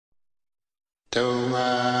Go.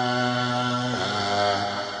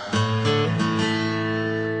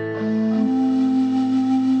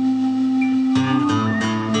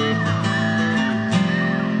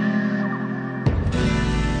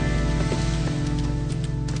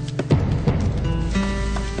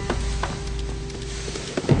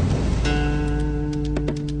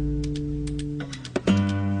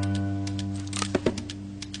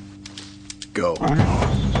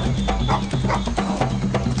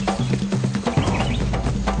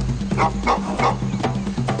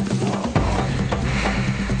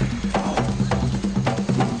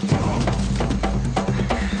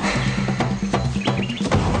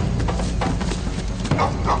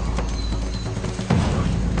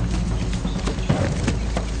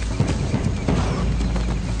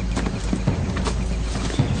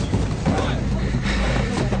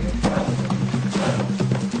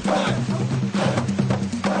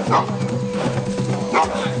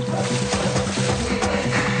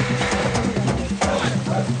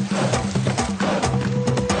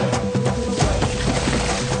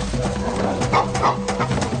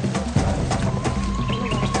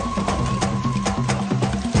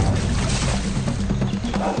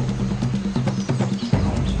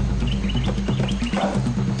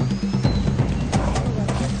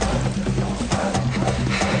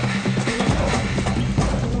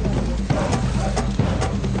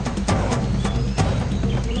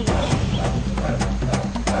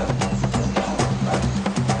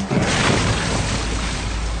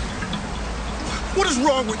 What is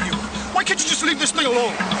wrong with you? Why can't you just leave this thing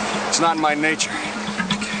alone? It's not in my nature.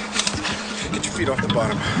 Get your feet off the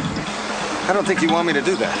bottom. I don't think you want me to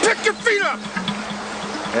do that. Pick your feet up!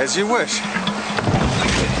 As you wish.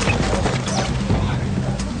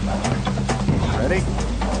 Ready?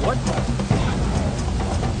 What?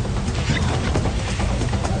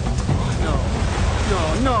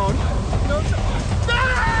 No.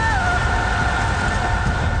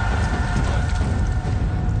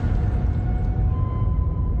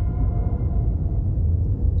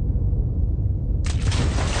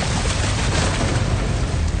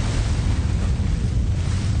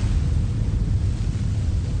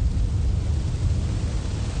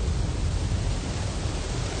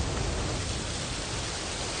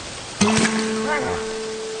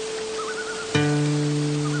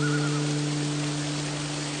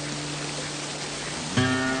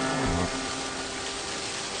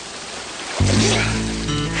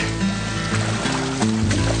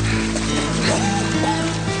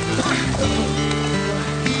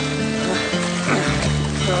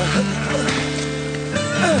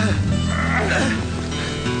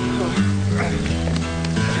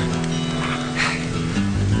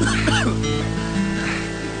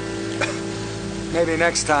 Maybe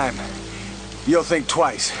next time, you'll think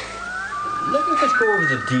twice. Let me just go over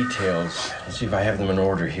the details, see if I have them in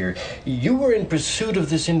order here. You were in pursuit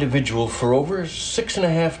of this individual for over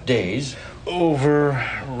 6.5 days, over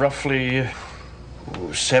roughly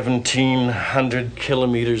 1,700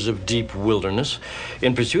 kilometers of deep wilderness,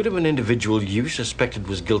 in pursuit of an individual you suspected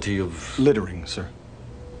was guilty of... Littering, sir.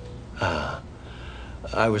 I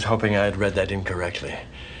was hoping I had read that incorrectly.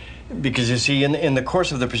 Because, you see, in the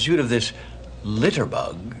course of the pursuit of this litter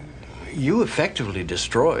bug, you effectively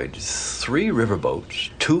destroyed 3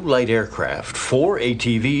 riverboats, 2 light aircraft, 4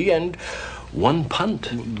 ATV, and 1 punt.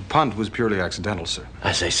 The punt was purely accidental, sir.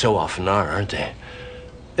 As they so often are, aren't they?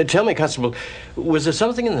 Tell me, Constable, was there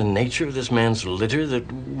something in the nature of this man's litter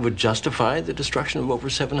that would justify the destruction of over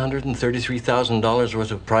 $733,000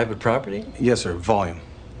 worth of private property? Yes, sir. Volume.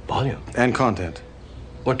 Volume? And content.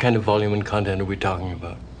 What kind of volume and content are we talking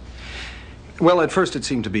about? Well, at first it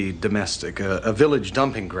seemed to be domestic, a village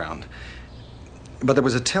dumping ground. But there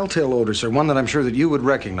was a telltale odor, sir, one that I'm sure that you would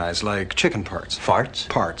recognize, like chicken parts. Farts?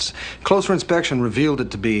 Parts. Closer inspection revealed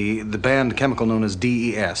it to be the banned chemical known as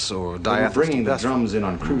DES, or diethyl. Bringing the drums in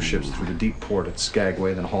on cruise ships through the deep port at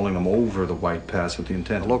Skagway, then hauling them over the White Pass with the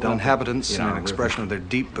intent of local inhabitants, in an expression of their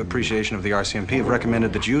deep appreciation of the RCMP, have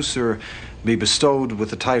recommended that you, sir, be bestowed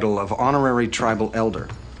with the title of Honorary Tribal Elder.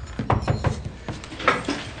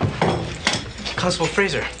 Constable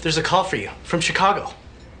Fraser, there's a call for you from Chicago.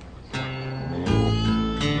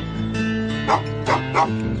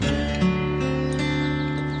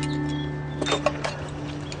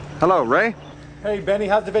 Hello, Ray. Hey, Benny,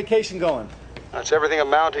 how's the vacation going? That's everything a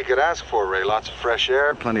Mountie could ask for, Ray. Lots of fresh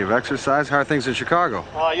air, plenty of exercise. How are things in Chicago?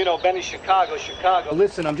 You know, Benny, Chicago.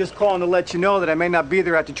 Listen, I'm just calling to let you know that I may not be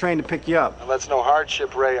there at the train to pick you up. Well, that's no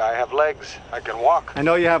hardship, Ray. I have legs. I can walk. I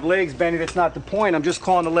know you have legs, Benny. That's not the point. I'm just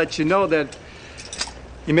calling to let you know that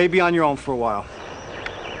you may be on your own for a while.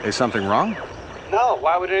 Is something wrong? No,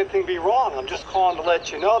 why would anything be wrong? I'm just calling to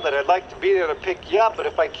let you know that I'd like to be there to pick you up, but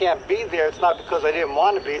if I can't be there, it's not because I didn't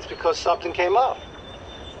want to be, it's because something came up.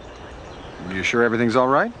 You sure everything's all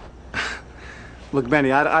right? Look,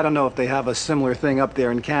 Benny, I don't know if they have a similar thing up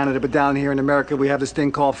there in Canada, but down here in America, we have this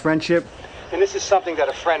thing called friendship. And this is something that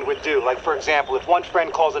a friend would do. Like, for example, if one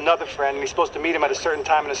friend calls another friend and he's supposed to meet him at a certain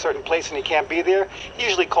time in a certain place and he can't be there, he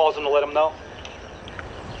usually calls him to let him know.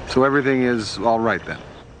 So everything is all right then?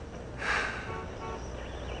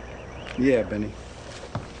 Yeah, Benny.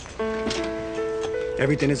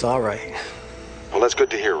 Everything is all right. Well, that's good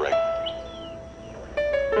to hear, Ray.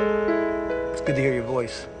 It's good to hear your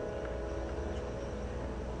voice.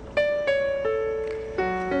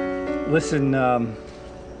 Listen,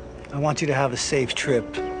 I want you to have a safe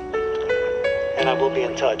trip. And I will be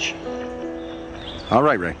in touch. All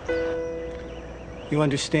right, Ray. You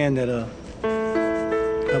understand that,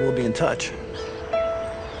 I will be in touch.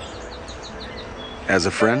 As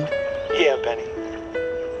a friend? Yeah, Benny.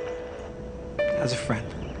 As a friend.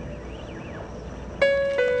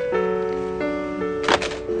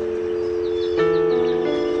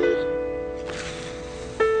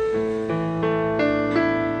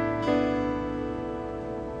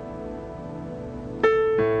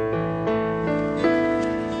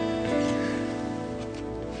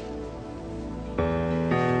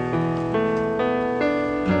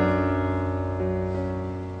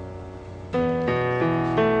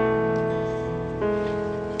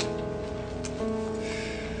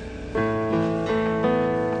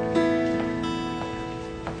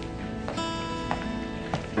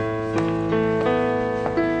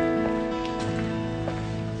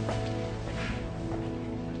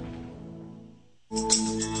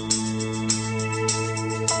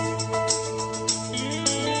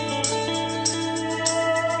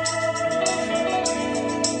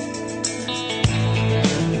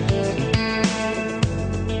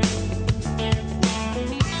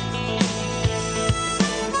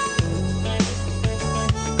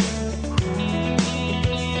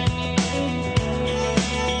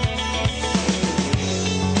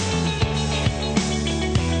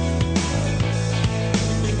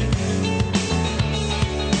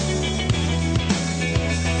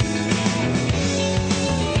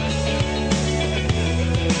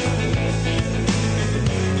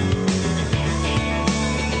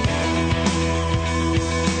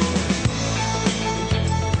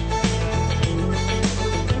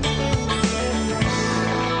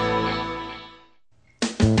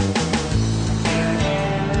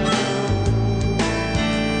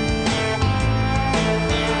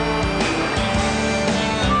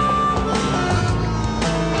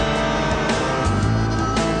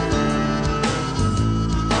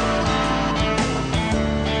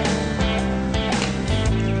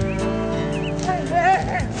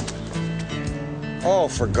 Oh,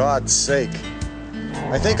 for God's sake.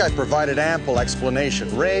 I think I provided ample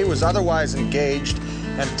explanation. Ray was otherwise engaged,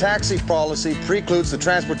 and taxi policy precludes the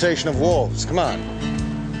transportation of wolves. Come on.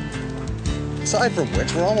 Aside from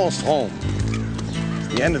which, we're almost home.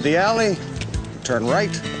 The end of the alley, turn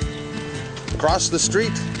right, cross the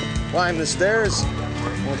street, climb the stairs.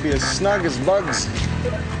 Won't be as snug as bugs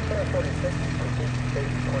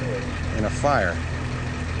in a fire.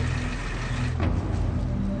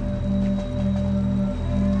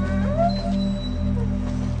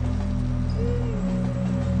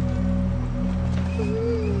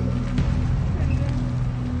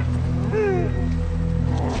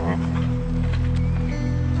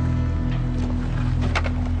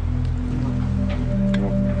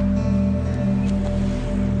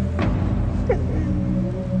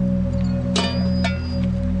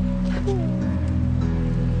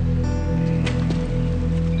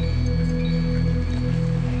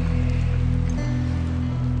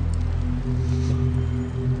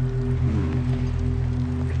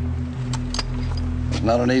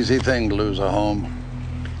 Not an easy thing to lose a home.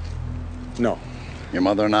 No. Your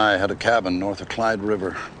mother and I had a cabin north of Clyde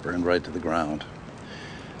River, burned right to the ground.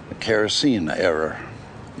 A kerosene error.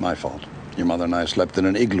 My fault. Your mother and I slept in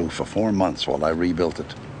an igloo for 4 months while I rebuilt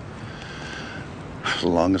it. It was the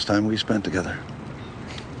longest time we spent together.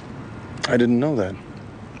 I didn't know that.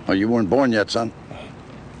 Oh, you weren't born yet, son.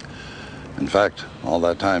 In fact, all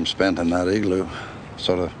that time spent in that igloo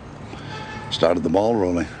sort of started the ball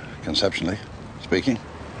rolling, conceptually speaking.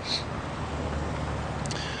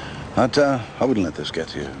 But I wouldn't let this get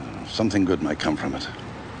to you. Something good might come from it.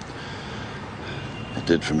 It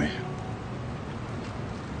did for me.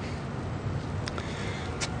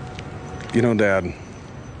 You know, Dad,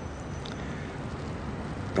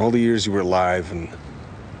 all the years you were alive, and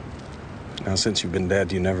now since you've been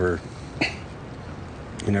dead, you never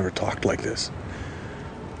talked like this.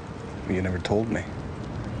 You never told me.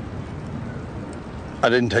 I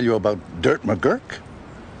didn't tell you about Dirt McGurk?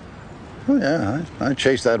 Oh, yeah, I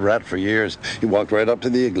chased that rat for years. He walked right up to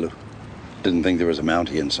the igloo. Didn't think there was a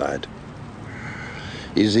Mountie inside.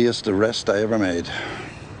 Easiest arrest I ever made.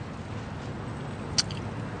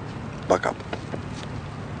 Buck up.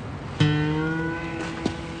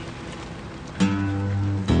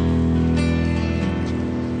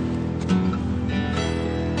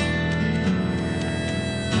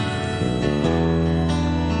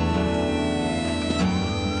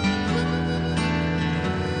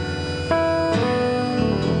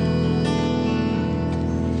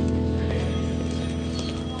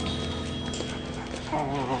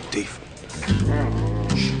 Deef.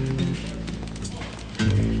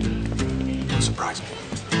 Surprise me.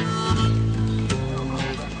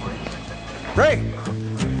 Ray!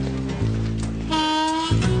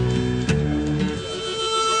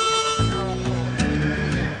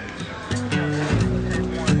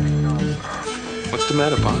 What's the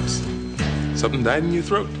matter, Pops? Something died in your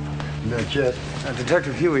throat? Not yet.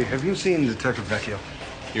 Detective Huey, have you seen Detective Vecchio?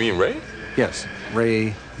 You mean Ray? Yes,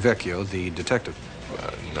 Ray Vecchio, the detective.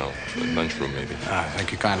 No. The lunchroom, maybe.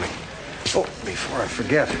 Thank you kindly. Oh, before I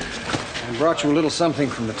forget, I brought you a little something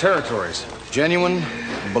from the territories. Genuine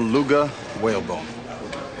beluga whalebone.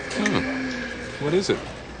 What is it?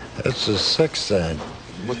 That's a sex sign.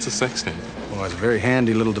 What's a sextant? Well, it's a very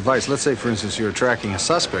handy little device. Let's say, for instance, you're tracking a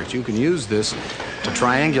suspect. You can use this to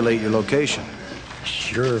triangulate your location.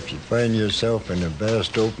 Sure, if you find yourself in a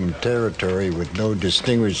vast open territory with no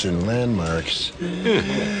distinguishing landmarks.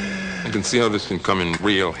 I can see how this can come in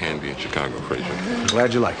real handy in Chicago, Fraser. I'm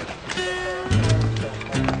glad you like it.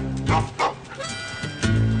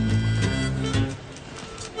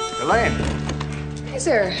 Elaine. Hey,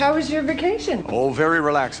 sir. How was your vacation? Oh, very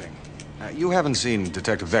relaxing. You haven't seen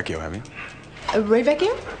Detective Vecchio, have you? Ray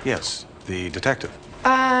Vecchio? Yes, the detective.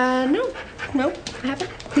 No. No, I haven't.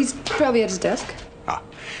 He's probably at his desk. Ah.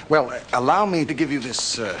 Well, allow me to give you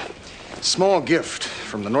this small gift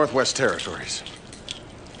from the Northwest Territories.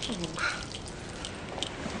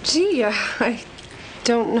 Gee, I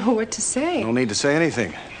don't know what to say. No need to say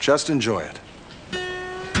anything. Just enjoy it.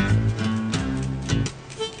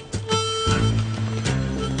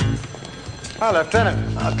 Hi,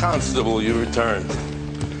 Lieutenant. Constable, you returned.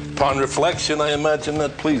 Upon reflection, I imagine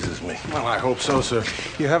that pleases me. Well, I hope so, sir.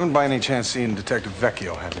 You haven't by any chance seen Detective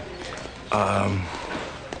Vecchio, have you?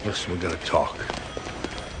 Listen, we gotta talk.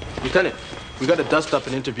 Lieutenant, we got to dust up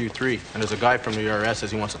in interview 3, and there's a guy from the IRS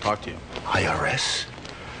says he wants to talk to you. IRS?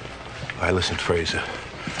 All right, listen, Fraser.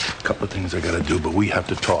 A couple of things I gotta do, but we have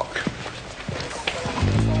to talk.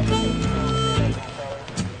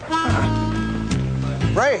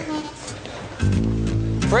 Ray!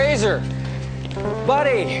 Fraser!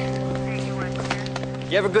 Buddy!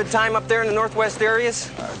 You have a good time up there in the Northwest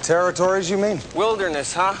areas? Territories, you mean?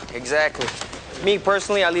 Wilderness, huh? Exactly. Me,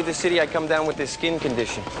 personally, I leave the city, I come down with this skin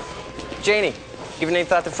condition. Janie, given any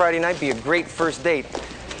thought to Friday night, be a great first date.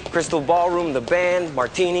 Crystal ballroom, the band,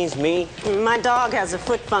 martinis, me. My dog has a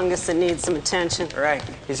foot fungus that needs some attention. All right.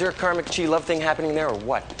 Is there a karmic chi love thing happening there, or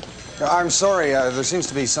what? I'm sorry, there seems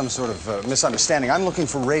to be some sort of misunderstanding. I'm looking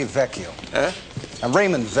for Ray Vecchio. Huh?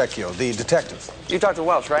 Raymond Vecchio, the detective. You talked to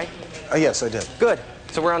Welch, right? Yes, I did. Good.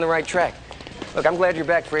 So we're on the right track. Look, I'm glad you're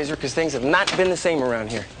back, Fraser, because things have not been the same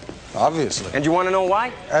around here. Obviously. And you want to know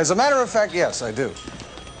why? As a matter of fact, yes, I do.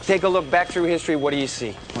 Take a look back through history. What do you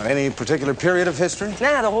see? Well, any particular period of history?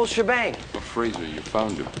 Nah, the whole shebang. Oh, Fraser, you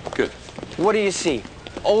found him. Good. What do you see?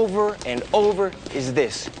 Over and over is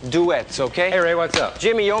this. Duets, okay? Hey, Ray, what's up?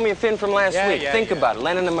 Jimmy, you owe me a fin from last week. Yeah, Think about it.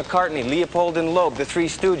 Lennon and McCartney, Leopold and Loeb, the Three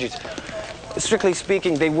Stooges. Strictly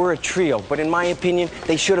speaking, they were a trio, but in my opinion,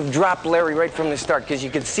 they should have dropped Larry right from the start, because you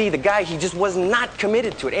could see the guy, he just was not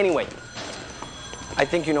committed to it. Anyway, I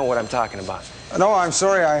think you know what I'm talking about. No, I'm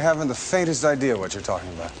sorry, I haven't the faintest idea what you're talking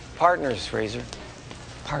about. Partners, Fraser.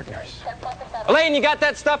 Partners. Elaine, you got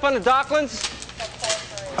that stuff on the Docklands?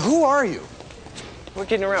 Who are you? We're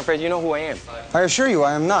kidding around, Fraser. You know who I am. I assure you,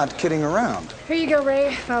 I am not kidding around. Here you go,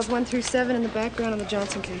 Ray. Files 1 through 7 in the background on the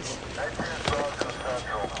Johnson case.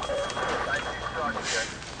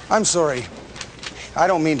 I'm sorry. I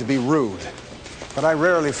don't mean to be rude, but I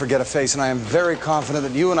rarely forget a face, and I am very confident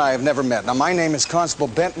that you and I have never met. Now, my name is Constable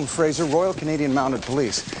Benton Fraser, Royal Canadian Mounted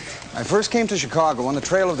Police. I first came to Chicago on the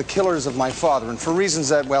trail of the killers of my father, and for reasons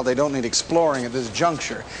that, well, they don't need exploring at this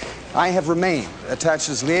juncture, I have remained attached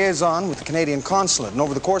as liaison with the Canadian Consulate, and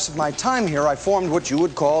over the course of my time here, I formed what you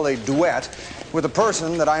would call a duet with a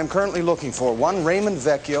person that I am currently looking for, one Raymond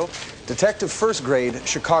Vecchio, Detective First Grade,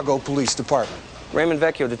 Chicago Police Department. Raymond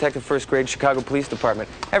Vecchio, Detective First Grade, Chicago Police Department.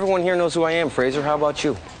 Everyone here knows who I am, Fraser. How about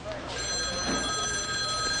you?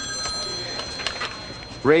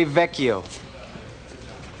 Ray Vecchio.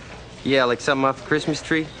 Yeah, like something off the Christmas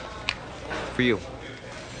tree? For you.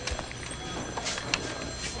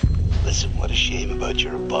 Listen, what a shame about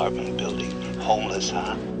your apartment building. Homeless,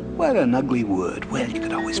 huh? What an ugly word. Well, you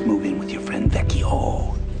could always move in with your friend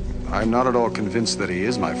Vecchio. I'm not at all convinced that he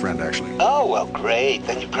is my friend, actually. Oh, well, great.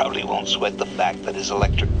 Then you probably won't sweat the fact that his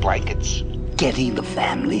electric blanket's getting the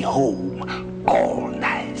family home all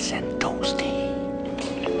nice and toasty.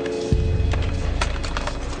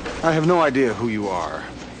 I have no idea who you are,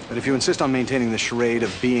 but if you insist on maintaining the charade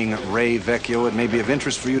of being Ray Vecchio, it may be of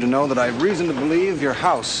interest for you to know that I have reason to believe your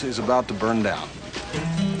house is about to burn down.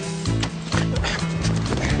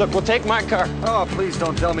 Look, we'll take my car. Oh, please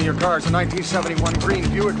don't tell me your car is a 1971 green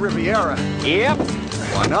Buick Riviera. Yep.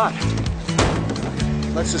 Why not?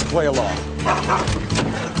 Let's just play along.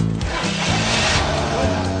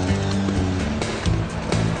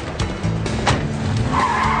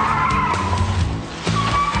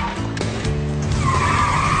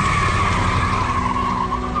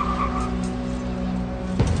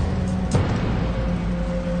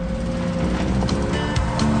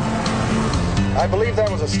 I believe that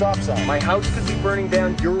was a stop sign. My house could be burning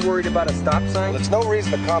down. You're worried about a stop sign? Well, it's no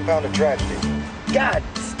reason to compound a tragedy. God,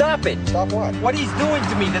 stop it. Stop what? What he's doing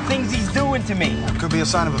to me, the things he's doing to me. It could be a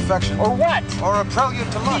sign of affection. Or what? Or a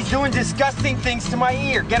prelude to love. He's doing disgusting things to my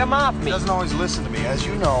ear. Get him off me. He doesn't always listen to me. As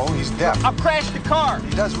you know, he's deaf. I'll crash the car. He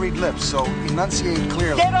does read lips, so enunciate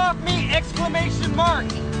clearly. Get off me! Exclamation mark!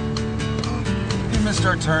 You missed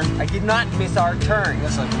our turn. I did not miss our turn.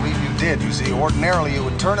 Yes, I believe you did. You see, ordinarily you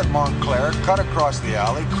would turn at Montclair, cut across the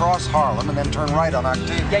alley, cross Harlem, and then turn right on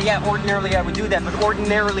Octavia. Yeah, ordinarily I would do that, but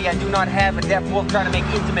ordinarily I do not have a deaf wolf trying to make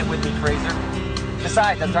intimate with me, Fraser.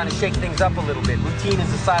 Besides, I'm trying to shake things up a little bit. Routine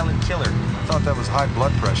is a silent killer. I thought that was high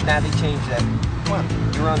blood pressure. Now they changed that. When?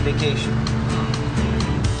 You're on vacation.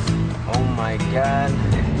 Oh my God.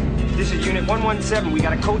 This is Unit 117. We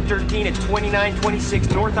got a code 13 at 2926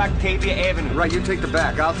 North Octavia Avenue. Right, you take the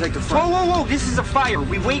back. I'll take the front. Whoa, whoa, whoa. This is a fire.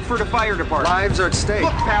 We wait for the fire department. Lives are at stake.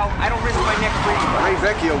 Look, pal, I don't risk my neck for anybody. Ray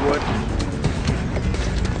Vecchio would.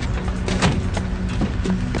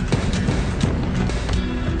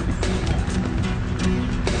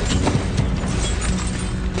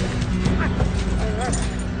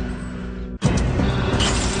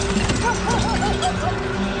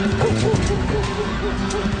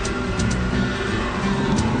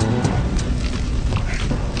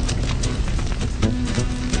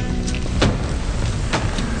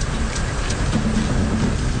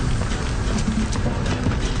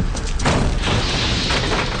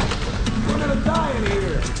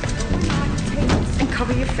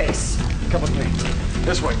 Cover your face. Come with me.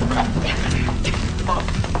 This way.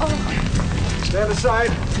 Stand aside.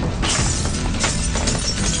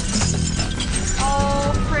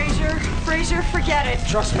 Oh, Fraser. Fraser, forget it.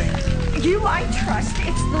 Trust me. You I trust.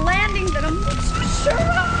 It's the landing that I'm not so sure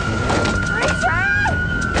of. Fraser!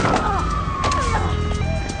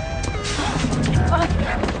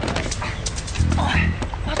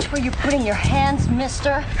 Watch where you're putting your hands,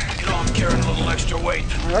 mister. You know, I'm carrying a little extra weight.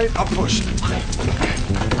 All right, I'll push.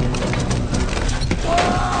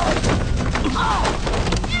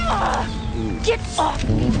 Get off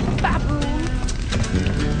me, baboon.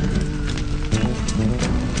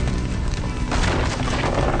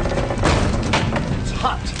 It's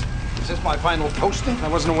hot. Is this my final posting? I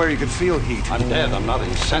wasn't aware you could feel heat. I'm dead. I'm not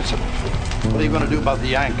insensible. What are you going to do about the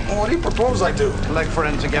Yank? Well, what do you propose I do? Collect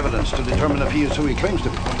forensic evidence to determine if he is who he claims to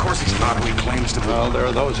be. Of course he's not who he claims to be. Well, there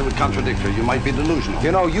are those who would contradict you. You might be delusional.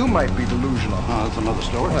 You know, you might be delusional. Oh, that's another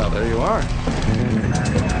story. Well, there you are.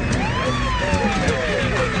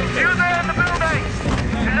 You there in the building?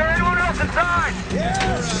 Is there anyone else inside?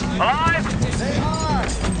 Yes. Alive? They are.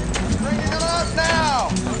 Bringing them out now.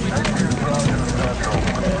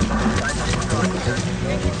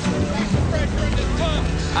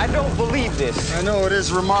 I don't believe this. I know it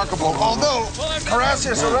is remarkable. Although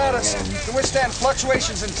Carassius auratus can withstand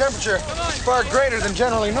fluctuations in temperature far greater than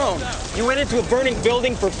generally known. You went into a burning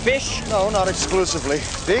building for fish? No, not exclusively.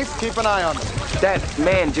 Beef, keep an eye on them. That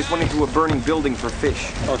man just went into a burning building for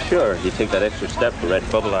fish. Oh, sure. You take that extra step for red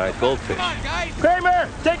bubble-eyed goldfish. Kramer,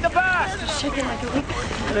 take the bath! Shaking like a leaf.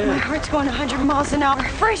 My heart's going 100 miles an hour.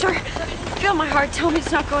 Fraser, feel my heart. Tell me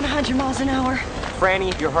it's not going 100 miles an hour.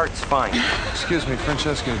 Franny, your heart's fine. Excuse me,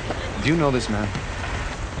 Francesca. Do you know this man?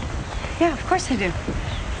 Yeah, of course I do.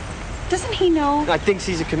 Doesn't he know? I think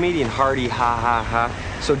he's a comedian. Hardy, ha, ha, ha.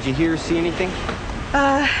 So did you hear or see anything?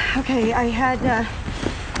 Okay, I had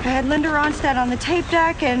Linda Ronstadt on the tape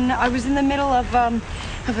deck, and I was in the middle of a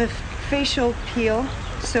facial peel,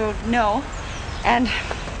 so no. And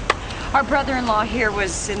our brother-in-law here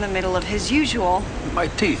was in the middle of his usual My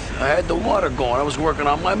teeth. I had the water going. I was working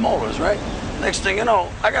on my molars, right? Next thing you know,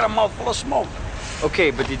 I got a mouthful of smoke.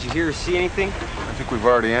 Okay, but did you hear or see anything? I think we've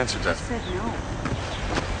already answered that. I said no.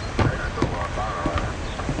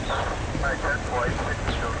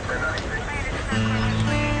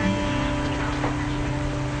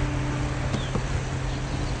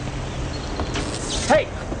 Hey,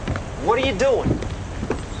 what are you doing?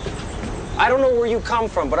 I don't know where you come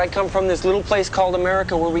from, but I come from this little place called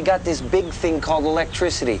America where we got this big thing called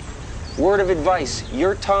electricity. Word of advice,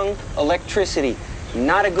 your tongue, electricity.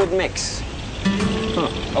 Not a good mix.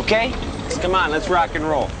 Okay? Come on, let's rock and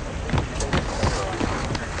roll.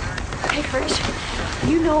 Hey, Fraser,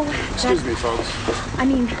 you know that... Excuse me, folks. I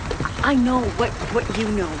mean, I know what you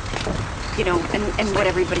know. You know, and what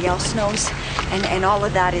everybody else knows. And all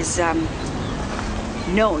of that is,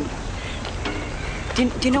 known. Do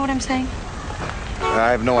you know what I'm saying?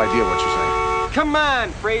 I have no idea what you're saying. Come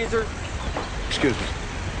on, Fraser. Excuse me.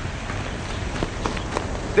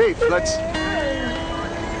 Dave, let's...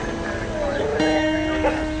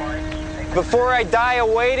 Before I die of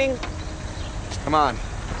waiting, Come on.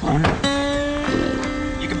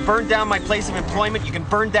 you can burn down my place of employment, you can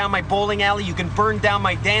burn down my bowling alley, you can burn down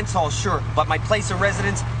my dance hall, sure. But my place of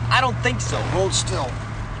residence, I don't think so. Hold still.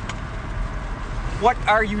 What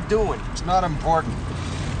are you doing? It's not important.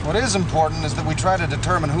 What is important is that we try to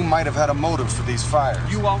determine who might have had a motive for these fires.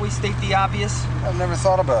 You always state the obvious? I've never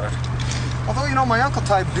thought about it. Although, you know, my uncle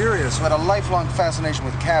Tiberius, who had a lifelong fascination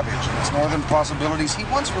with cabbage and its northern possibilities, he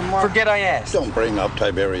once remarked... Forget I asked. Don't bring up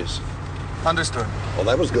Tiberius. Understood. Well,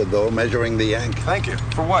 that was good, though, measuring the yank. Thank you.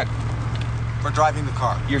 For what? For driving the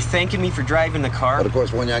car. You're thanking me for driving the car? But, of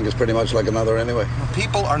course, one yank is pretty much like another anyway.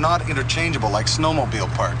 People are not interchangeable like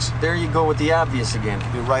snowmobile parts. There you go with the obvious again.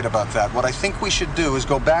 You're right about that. What I think we should do is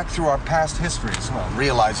go back through our past histories. Well,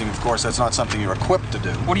 realizing, of course, that's not something you're equipped to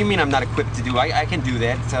do. What do you mean I'm not equipped to do? I can do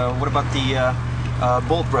that. What about the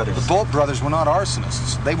Bolt brothers? The Bolt brothers were not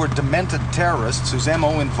arsonists. They were demented terrorists whose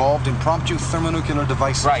MO involved impromptu thermonuclear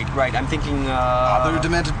devices. Right. I'm thinking, Other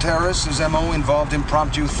demented terrorists whose MO involved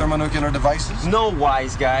impromptu thermonuclear devices? No,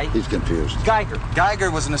 wise guy. He's confused.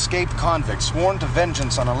 Geiger was an escaped convict, sworn to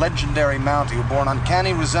vengeance on a legendary Mountie who bore an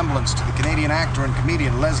uncanny resemblance to the Canadian actor and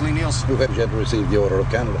comedian Leslie Nielsen. Who has yet received the Order of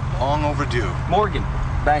Canada. Long overdue. Morgan.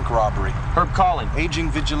 Bank robbery. Herb Collin.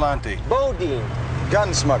 Aging vigilante. Bodine.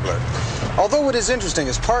 Gun smuggler. Although it is interesting,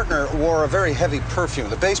 his partner wore a very heavy perfume.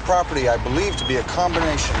 The base property, I believe, to be a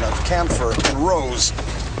combination of camphor and rose.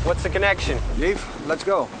 What's the connection? Eve, let's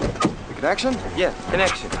go. The connection? Yeah,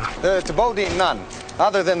 connection. To Bodine, none,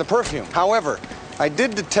 other than the perfume. However, I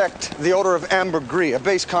did detect the odor of ambergris, a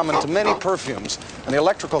base common to many perfumes, in the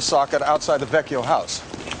electrical socket outside the Vecchio house.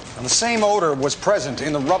 And the same odor was present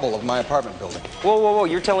in the rubble of my apartment building. Whoa.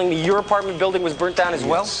 You're telling me your apartment building was burnt down as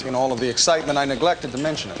well? Yes. In all of the excitement, I neglected to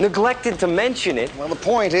mention it. Neglected to mention it? Well, the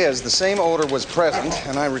point is, the same odor was present,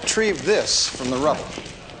 and I retrieved this from the rubble.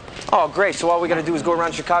 Oh, great. So all we gotta do is go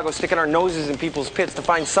around Chicago sticking our noses in people's pits to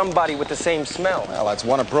find somebody with the same smell. Well, that's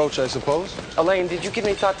one approach, I suppose. Elaine, did you give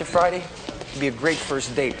any thought to Friday? It'd be a great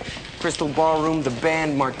first date. Crystal ballroom, the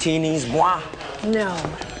band, martinis, moi. No.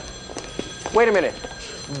 Wait a minute.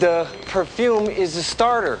 The perfume is the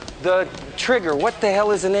starter, the trigger. What the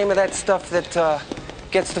hell is the name of that stuff that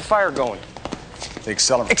gets the fire going? The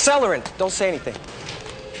accelerant. Accelerant. Don't say anything.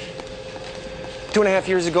 2.5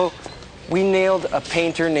 years ago, we nailed a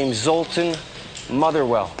painter named Zoltan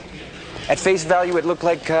Motherwell. At face value, it looked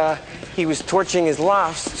like he was torching his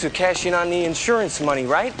lofts to cash in on the insurance money,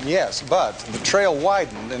 right? Yes, but the trail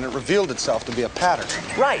widened and it revealed itself to be a pattern.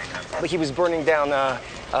 Right. But he was burning down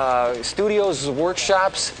studios,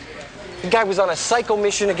 workshops. The guy was on a psycho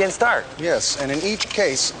mission against art. Yes, and in each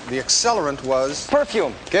case, the accelerant was...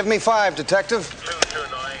 perfume. Give me 5, detective.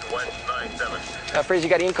 229-197. Fraser, you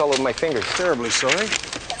got ink all over my fingers. Terribly sorry.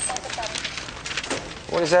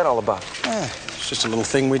 What is that all about? It's just a little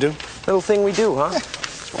thing we do. Little thing we do, huh?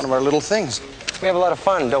 It's one of our little things. We have a lot of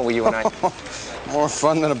fun, don't we, you and I? More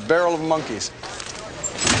fun than a barrel of monkeys.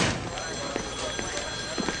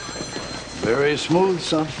 Very smooth,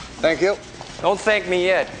 son. Thank you. Don't thank me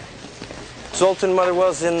yet. Zoltan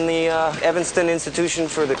Motherwell's in the Evanston Institution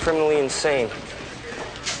for the Criminally Insane.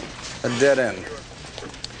 A dead end.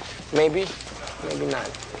 Maybe, maybe not.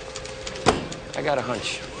 I got a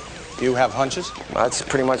hunch. You have hunches? Well, that's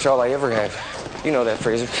pretty much all I ever have. You know that,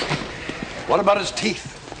 Fraser. What about his teeth?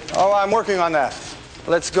 Oh, I'm working on that.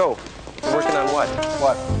 Let's go. You're working on what?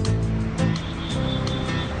 What?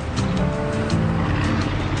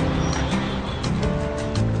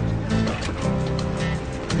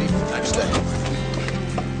 Next day.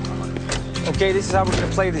 Okay, this is how we're gonna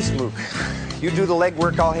play this, Luke. You do the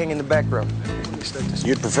legwork, I'll hang in the background.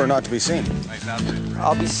 You'd prefer not to be seen.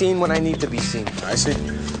 I'll be seen when I need to be seen. I see.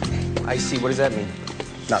 I see. What does that mean?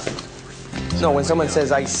 Nothing. No, when someone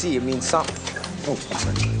says I see, it means something. Oh,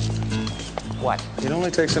 what? It only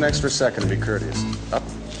takes an extra second to be courteous. Up.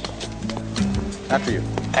 After you.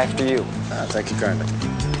 After you. Thank you kindly.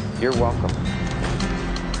 You're welcome.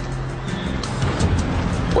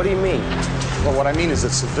 What do you mean? Well, what I mean is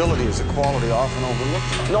that civility is a quality often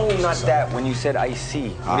overlooked. No, not that. When you said I see,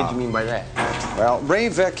 what did you mean by that? Well, Ray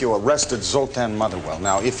Vecchio arrested Zoltan Motherwell.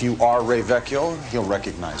 Now, if you are Ray Vecchio, he'll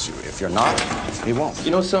recognize you. If you're not, he won't.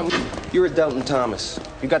 You know something? You're a Delton Thomas.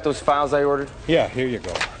 You got those files I ordered? Yeah, here you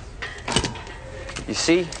go. You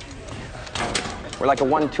see? We're like a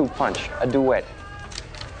 1-2 punch, a duet.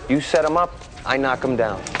 You set them up, I knock them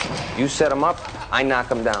down. You set them up, I knock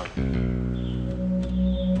them down.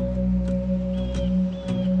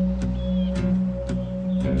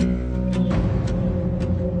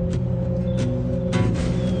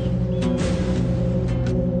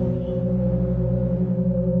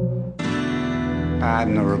 I have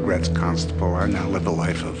no regrets, Constable. I now live a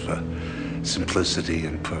life of simplicity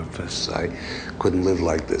and purpose. I couldn't live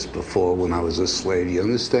like this before when I was a slave. You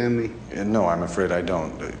understand me? No, I'm afraid I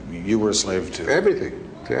don't. You were a slave to... To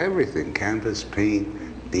everything. Canvas, paint,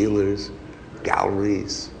 dealers,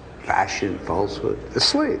 galleries, fashion, falsehood. A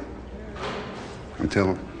slave.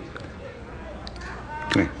 Until...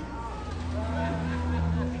 Come here.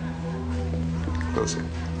 Closer.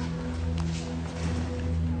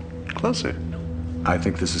 Closer. I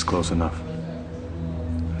think this is close enough.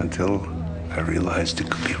 Until I realized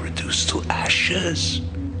it could be reduced to ashes.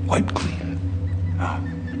 Wiped clean. I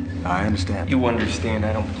understand. You understand,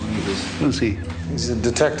 I don't believe this. Who's he? He's a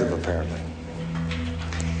detective, apparently.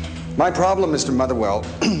 My problem, Mr. Motherwell,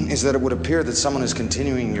 is that it would appear that someone is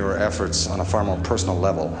continuing your efforts on a far more personal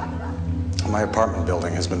level. My apartment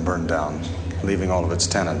building has been burned down, leaving all of its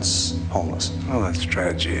tenants homeless. Oh, that's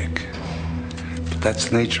tragic. But that's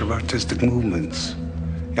the nature of artistic movements.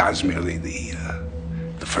 I was merely the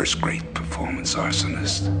first great performance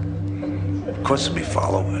arsonist. Of course, there'll be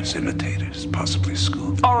followers, imitators, possibly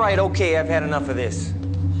schools. All right, okay, I've had enough of this.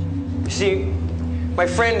 You see, my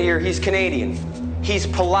friend here, he's Canadian. He's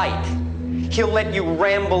polite. He'll let you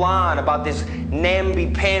ramble on about this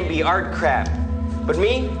namby-pamby art crap. But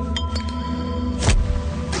me?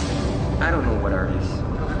 I don't know what art is.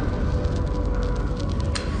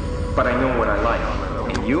 But I know what I like.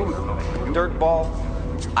 And you, dirtball,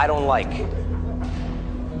 I don't like.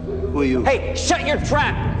 Who are you? Hey, shut your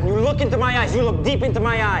trap! You look into my eyes. You look deep into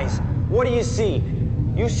my eyes. What do you see?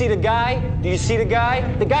 You see the guy? Do you see the guy?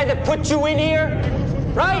 The guy that put you in here?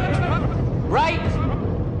 Right? Right?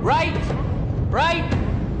 Right? Right?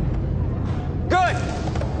 Good!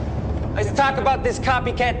 Let's talk about this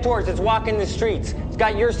copycat torch that's walking the streets. It's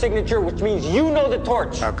got your signature, which means you know the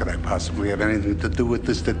torch. How could I possibly have anything to do with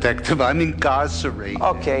this detective? I'm incarcerated.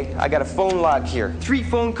 Okay, I got a phone log here. 3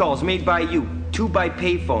 phone calls made by you. 2 by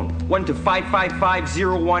payphone, 1 to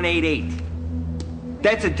 555-0188.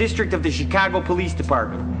 That's a district of the Chicago Police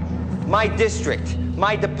Department. My district,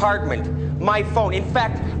 my department, my phone. In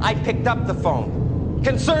fact, I picked up the phone.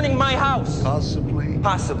 Concerning my house. Possibly.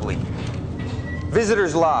 Possibly.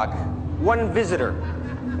 Visitor's log. 1 visitor,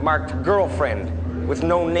 marked girlfriend, with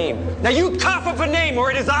no name. Now you cough up a name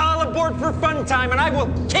or it is all aboard for fun time and I will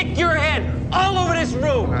kick your head all over this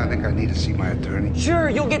room. I think I need to see my attorney. Sure,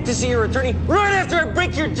 you'll get to see your attorney right after I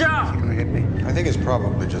break your jaw. Is he gonna hit me? I think it's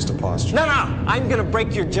probably just a posture. No, I'm gonna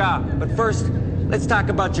break your jaw. But first, let's talk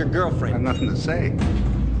about your girlfriend. I have nothing to say.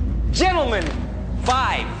 Gentlemen,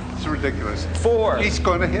 5. It's ridiculous. 4. He's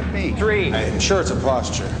gonna hit me. 3. I'm sure it's a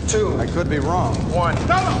posture. 2. I could be wrong. 1.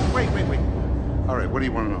 No, wait. All right, what do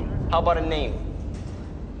you want to know? How about a name?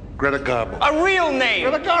 Greta Garbo. A real name!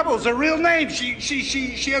 Greta Garbo's a real name. She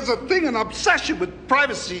has a thing, an obsession with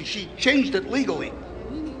privacy. She changed it legally.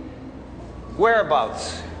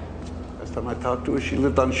 Whereabouts? Last time I talked to her, she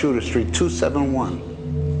lived on Shooter Street, 271.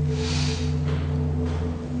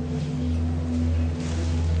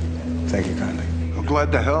 Thank you kindly. I'm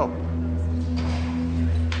glad to help.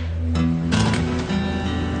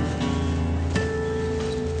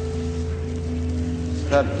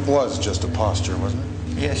 That was just a posture, wasn't it?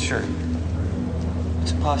 Yeah, sure.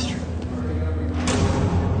 It's a posture.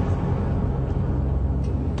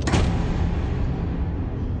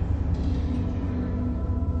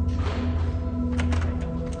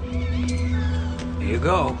 Here you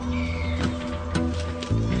go.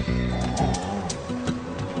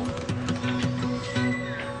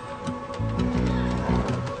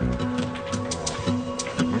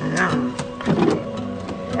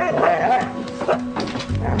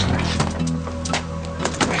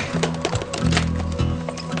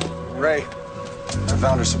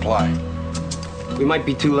 found her supply. We might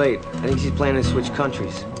be too late. I think she's planning to switch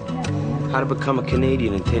countries. How to become a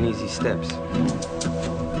Canadian in 10 easy steps.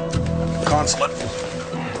 Consulate.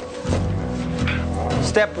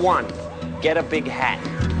 Step 1, get a big hat.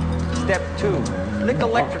 Step 2, lick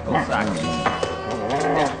electrical sockets.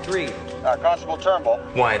 Step 3. Constable Turnbull.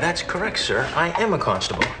 Why, that's correct, sir. I am a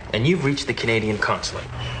constable, and you've reached the Canadian consulate.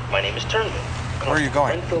 My name is Turnbull. Where are you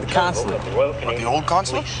going? The consulate. What, the old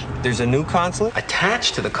consulate? There's a new consulate?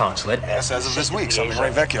 Attached to the consulate. Yes, as of this week. Something Ray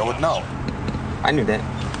Vecchio would know. I knew that.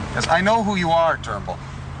 Yes, I know who you are, Turnbull.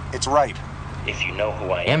 It's Wright. If you know who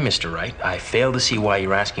I am, Mr. Wright, I fail to see why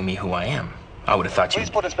you're asking me who I am. I would have thought you... Please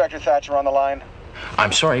put Inspector Thatcher on the line.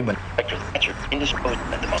 I'm sorry, but... Inspector Thatcher indisposed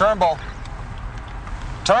at the moment. Turnbull.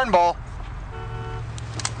 Turnbull.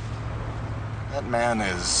 That man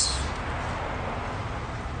is...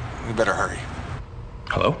 We better hurry.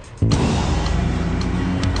 Hello?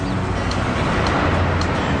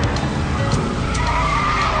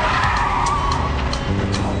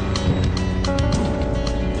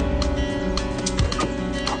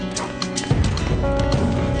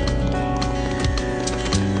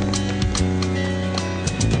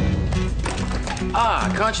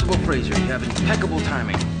 Ah, Constable Fraser, you have impeccable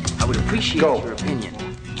timing. I would appreciate your opinion.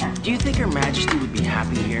 Do you think Her Majesty would be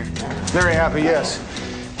happy here? Very happy, yes.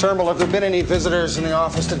 Turnbull, have there been any visitors in the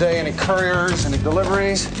office today? Any couriers? Any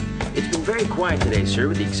deliveries? It's been very quiet today, sir,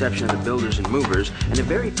 with the exception of the builders and movers, and a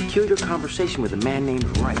very peculiar conversation with a man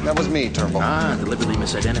named Wright. That was me, Turnbull. Ah, deliberately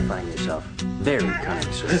misidentifying yourself. Very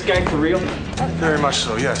cunning, sir. Is this guy for real? Very much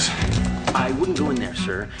so, yes. I wouldn't go in there,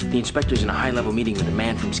 sir. The inspector's in a high-level meeting with a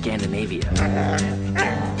man from Scandinavia.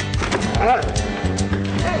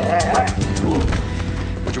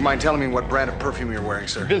 Would you mind telling me what brand of perfume you're wearing,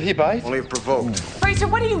 sir? Will he bite? Only if provoked. Fraser,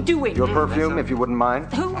 what are you doing? Your perfume, if you wouldn't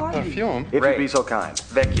mind. Who are you? Perfume? If you'd be so kind.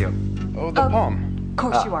 Vecchio. Oh, the palm. Of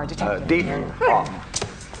course you are, Detective. Deep.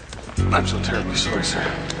 I'm so terribly sorry, sir.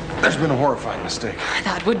 There's been a horrifying mistake.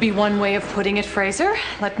 That would be one way of putting it, Fraser.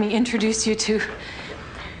 Let me introduce you to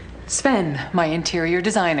Sven, my interior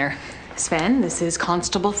designer. Sven, this is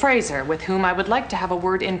Constable Fraser, with whom I would like to have a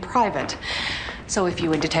word in private. So if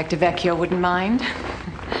you and Detective Vecchio wouldn't mind.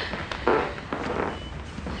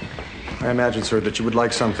 I imagine, sir, that you would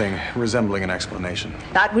like something resembling an explanation.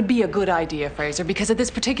 That would be a good idea, Fraser, because at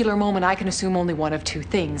this particular moment I can assume only one of two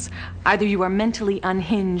things. Either you are mentally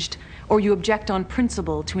unhinged, or you object on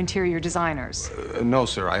principle to interior designers. No,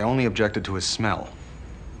 sir. I only objected to his smell.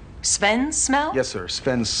 Sven's smell? Yes, sir.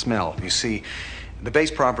 Sven's smell. You see, the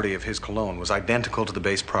base property of his cologne was identical to the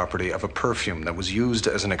base property of a perfume that was used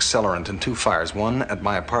as an accelerant in two fires, one at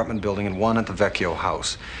my apartment building and one at the Vecchio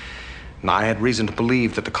house. Now, I had reason to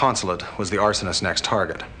believe that the consulate was the arsonist's next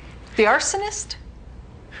target. The arsonist?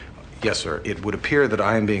 Yes, sir. It would appear that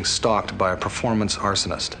I am being stalked by a performance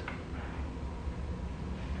arsonist.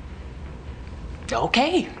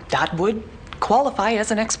 Okay, that would qualify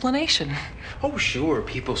as an explanation. Oh, sure,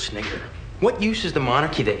 people snigger. What use is the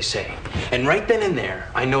monarchy, they say? And right then and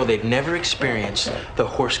there, I know they've never experienced the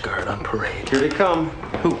horse guard on parade. Here they come.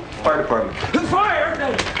 Who? Fire department. Fire!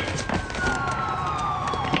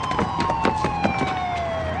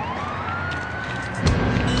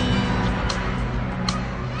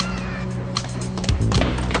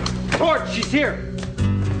 Torch, she's here.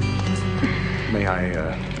 May I,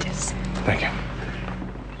 Yes. Thank you.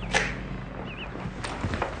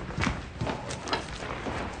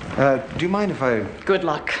 Do you mind if I... Good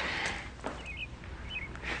luck.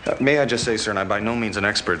 May I just say, sir, and I'm by no means an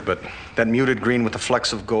expert, but that muted green with the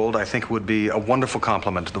flecks of gold, I think would be a wonderful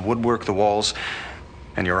compliment to the woodwork, the walls,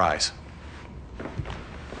 and your eyes.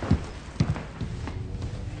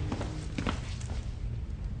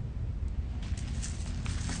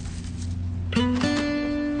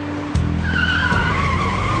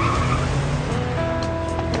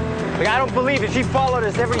 Like, I don't believe it. She followed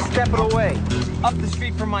us every step of the way. Up the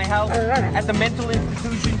street from my house, at the mental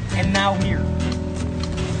institution, and now here.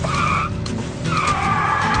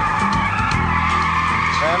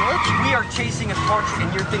 Sandwich? We are chasing a torch,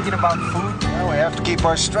 and you're thinking about food? Well, we have to keep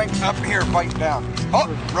our strength up here, fighting down. Oh,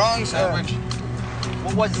 wrong sandwich.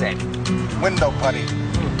 What was that? Window putty.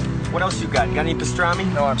 What else you got? Got any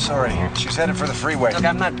pastrami? No, I'm sorry. She's headed for the freeway. Look,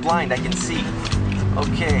 I'm not blind. I can see.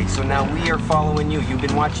 Okay, so now we are following you. You've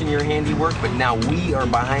been watching your handiwork, but now we are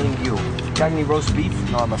behind you. Got any roast beef?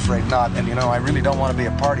 No, I'm afraid not. And, you know, I really don't want to be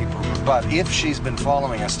a party pooper, but if she's been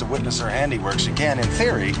following us to witness her handiwork, she can, in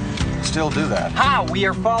theory, still do that. How? We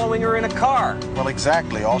are following her in a car. Well,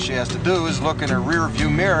 exactly. All she has to do is look in her rear view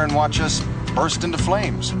mirror and watch us burst into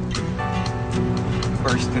flames.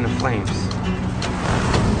 Burst into flames.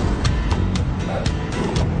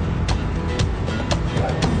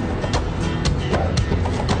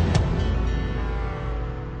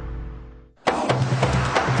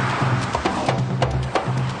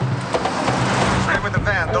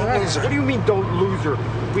 What do you mean, don't lose her?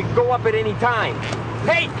 We can go up at any time.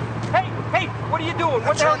 Hey! What are you doing?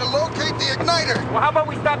 I'm trying to locate the igniter. Well, how about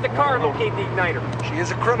we stop the car and locate the igniter? She is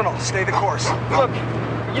a criminal. Stay the course. Look,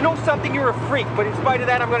 you know something? You're a freak, but in spite of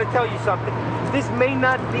that, I'm going to tell you something. This may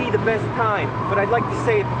not be the best time, but I'd like to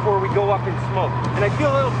say it before we go up and smoke. And I feel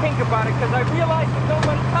a little pink about it because I realize that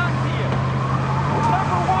nobody talks to you.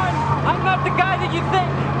 Number one, I'm not the guy that you think.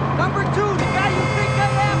 Number two, the guy you think I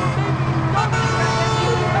am, or maybe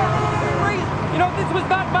you know, this was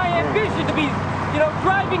not my ambition to be, you know,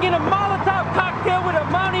 driving in a Molotov cocktail with a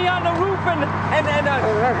Mountie on the roof and a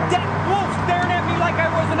dead wolf staring at me like I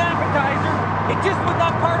was an appetizer. It just was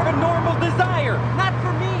not part of a normal desire. Not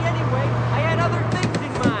for me, anyway. I had other things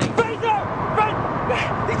in mind. Fraser!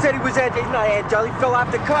 They said he was agile. He's not agile. He fell off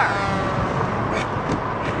the car.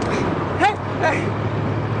 Hey!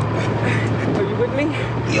 Are you with me?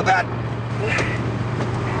 You bet.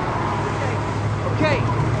 Okay.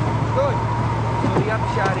 Good. So the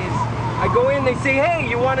upshot is, I go in, they say, hey,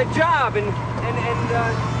 you want a job? And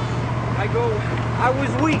I go, I was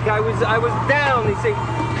weak, I was down. They say,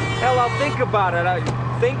 hell, I'll think about it. I'm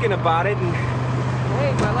thinking about it, and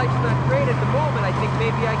hey, my life's not great at the moment. I think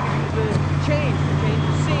maybe I could use a change the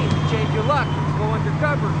scene, to change your luck, go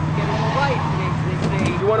undercover, get a new life. They say,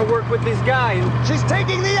 you want to work with this guy? And She's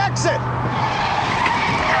taking the exit!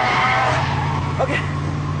 okay.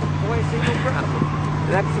 Well, I say no problem.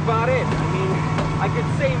 That's about it. I mean, I could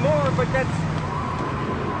say more, but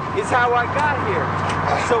is how I got here.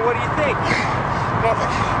 So what do you think?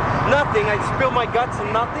 Nothing. Nothing? I spilled my guts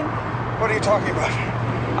and nothing? What are you talking about?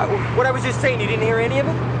 What I was just saying, you didn't hear any of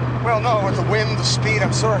it? Well, no, with the wind, the speed,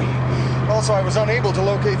 I'm sorry. Also, I was unable to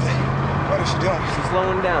locate the... What is she doing? She's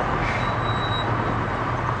slowing down.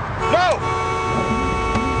 No!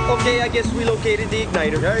 Okay, I guess we located the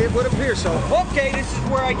igniter. Yeah, it would appear so. Okay, this is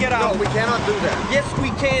where I get out. No, we cannot do that. Yes, we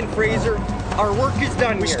can, Fraser. Our work is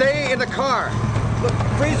done We here. stay in the car. Look,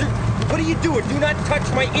 Fraser, what are you doing? Do not touch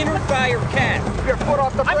my inner thigh or calf. Your foot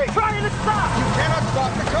off the brake. I'm trying to stop. You cannot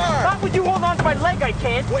stop the car. Not with you holding on to my leg, I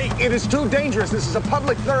can't. Wait, it is too dangerous. This is a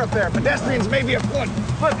public thoroughfare. Pedestrians may be afoot.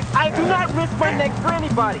 Look, I do not risk my neck for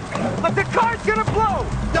anybody. Look, the car's gonna blow.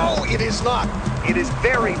 No, it is not. It is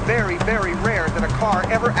very, very, very rare that a car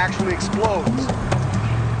ever actually explodes.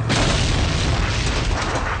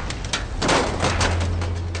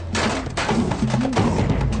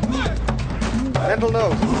 Mental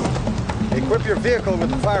note. Equip your vehicle with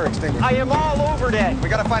the fire extinguisher. I am all over that. We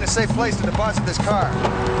gotta find a safe place to deposit this car.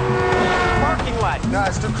 Parking lot. No,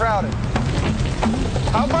 it's too crowded.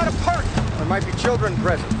 How about a park? There might be children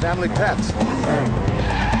present, family pets.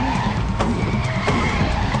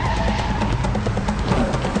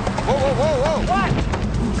 Whoa. What?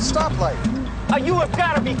 Stoplight. You have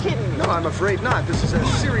got to be kidding me. No, I'm afraid not. This is a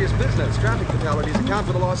serious business. Traffic fatalities account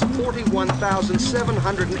for the loss of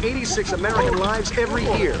 41,786 American lives every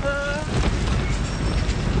year.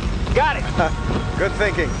 Got it. Good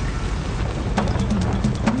thinking.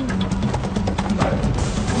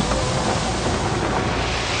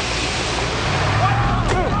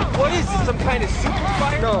 What is this, some kind of super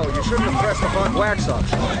fire? No, you shouldn't have pressed the front wax off.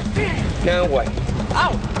 Now what?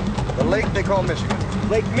 Ow! The lake they call Michigan.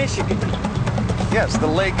 Lake Michigan. Yes, the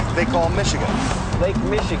lake they call Michigan. Lake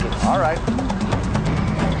Michigan. All right.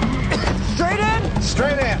 Straight in?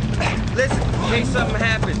 Straight in. Listen, in case something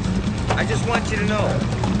happens, I just want you to know,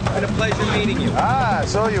 it's been a pleasure meeting you. Ah,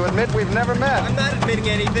 so you admit we've never met. I'm not admitting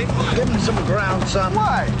anything. Give him some ground, son.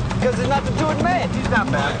 Why? Because there's nothing to admit. He's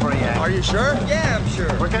not bad for you. Are you sure? Yeah, I'm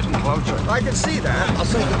sure. We're getting closer. I can see that. I'll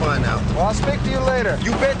say goodbye now. Well, I'll speak to you later.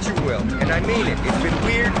 You bet you will, and I mean it. It's been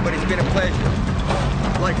weird, but it's been a pleasure.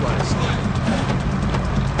 Likewise.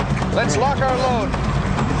 Let's lock our load.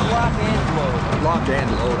 It's lock and load. Lock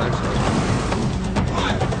and load, I'm sorry.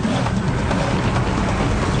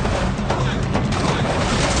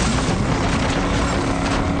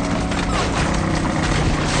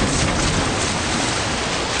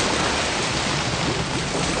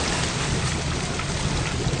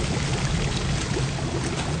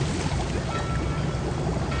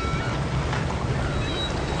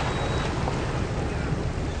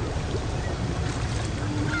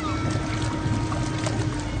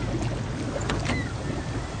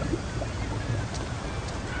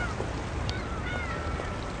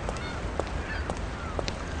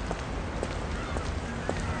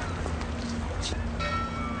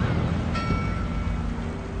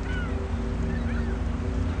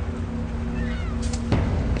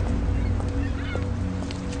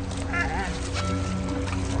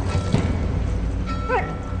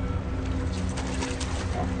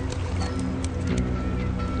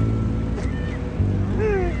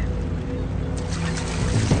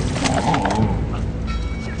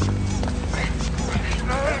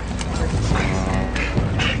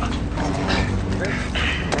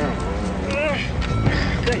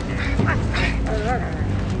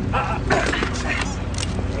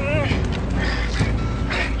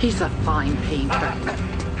 He's a fine painter.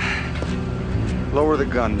 Lower the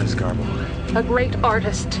gun, Miss Garbo. A great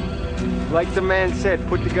artist. Like the man said,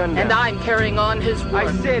 put the gun down. And I'm carrying on his work.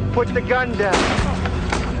 I said, put the gun down.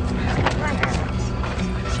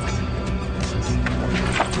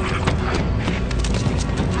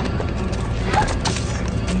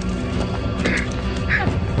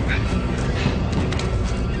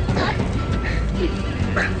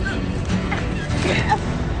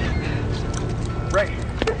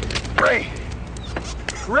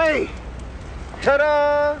 Ray!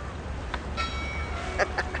 Ta-da!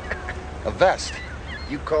 A vest.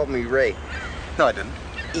 You called me Ray. No, I didn't.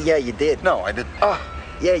 Yeah, you did. No, I didn't. Oh,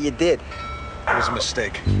 yeah, you did. It was a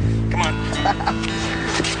mistake. Come on.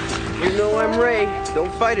 You know I'm Ray.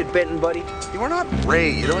 Don't fight it, Benton, buddy. You are not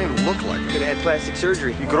Ray. You don't even look like it. Could have had plastic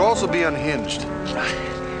surgery. You could also be unhinged.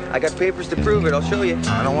 I got papers to prove it. I'll show you.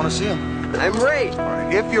 I don't want to see them. I'm Ray. All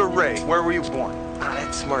right. If you're Ray, where were you born? Ah,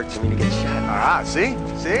 that's smart to me to get shot. Ah, see?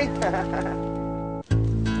 See?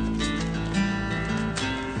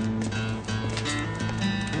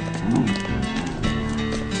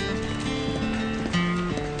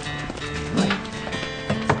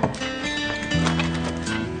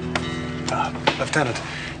 Lieutenant,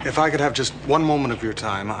 if I could have just one moment of your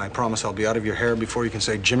time, I promise I'll be out of your hair before you can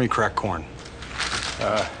say Jimmy crack corn.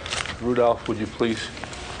 Rudolph, would you please?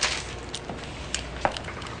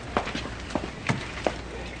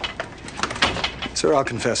 Sir, I'll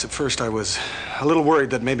confess, at first I was a little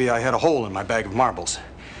worried that maybe I had a hole in my bag of marbles.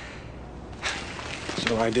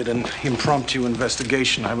 So I did an impromptu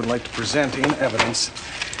investigation I would like to present in evidence.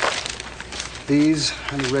 These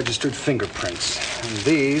are the registered fingerprints, and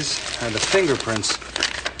these are the fingerprints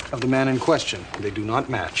of the man in question. They do not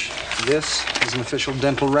match. This is an official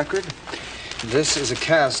dental record. This is a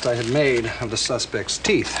cast I had made of the suspect's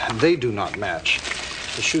teeth. They do not match.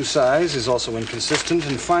 The shoe size is also inconsistent,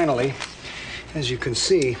 and finally, as you can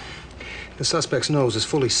see, the suspect's nose is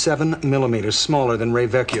fully 7 millimeters smaller than Ray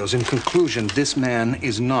Vecchio's. In conclusion, this man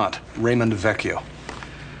is not Raymond Vecchio.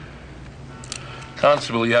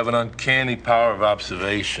 Constable, you have an uncanny power of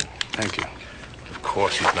observation. Thank you. Of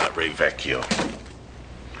course he's not Ray Vecchio.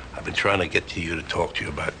 I've been trying to get to you to talk to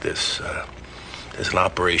you about this. There's an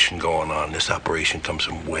operation going on. This operation comes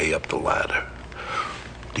from way up the ladder.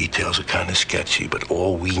 Details are kind of sketchy, but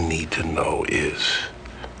all we need to know is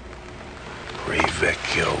Ray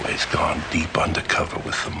Vecchio has gone deep undercover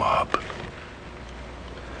with the mob.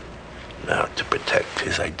 Now, to protect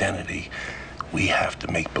his identity, we have to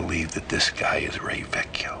make believe that this guy is Ray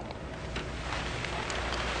Vecchio.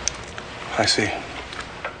 I see.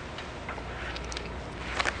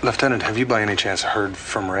 Lieutenant, have you by any chance heard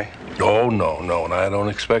from Ray? Oh, no, and I don't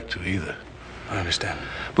expect to either. I understand.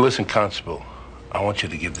 But listen, Constable, I want you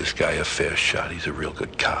to give this guy a fair shot. He's a real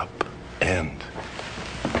good cop. And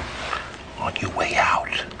on your way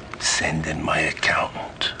out, send in my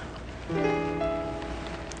accountant.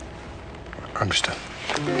 Understood.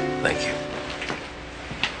 Thank you.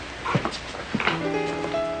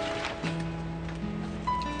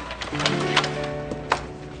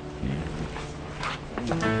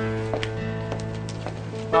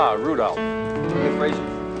 Ah, Rudolph. Hey, Fraser.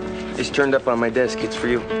 It's turned up on my desk. It's for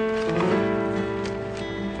you.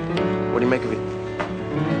 What do you make of it?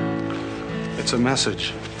 It's a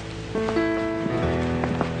message.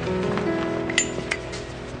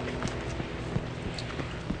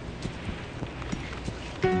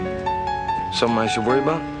 Something I should worry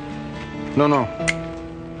about? No. No,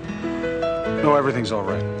 everything's all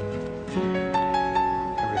right.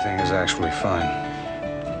 Everything is actually fine.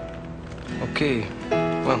 Okay.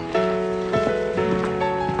 Well.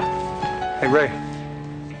 Hey, Ray.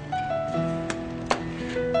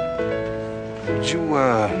 Would you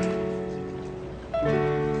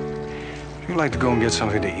like to go and get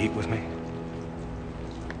something to eat with me?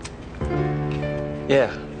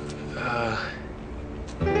 Yeah.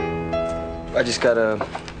 I just gotta...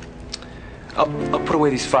 I'll put away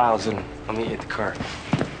these files and I'll meet you at the car.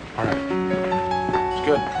 All right. It's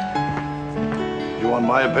good. You want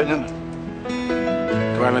my opinion?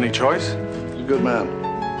 Do I have any choice? You're a good man.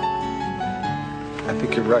 I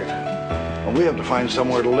think you're right. Well, we have to find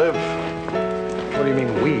somewhere to live. What do you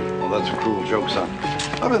mean, we? Well, that's a cruel joke, son.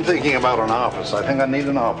 I've been thinking about an office. I think I need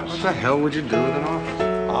an office. What the hell would you do with an office?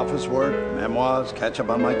 Office work, memoirs, catch up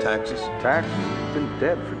on my taxes. Taxes? You've been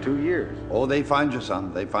dead for 2 years. Oh, they find you,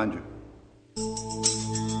 son. They find you.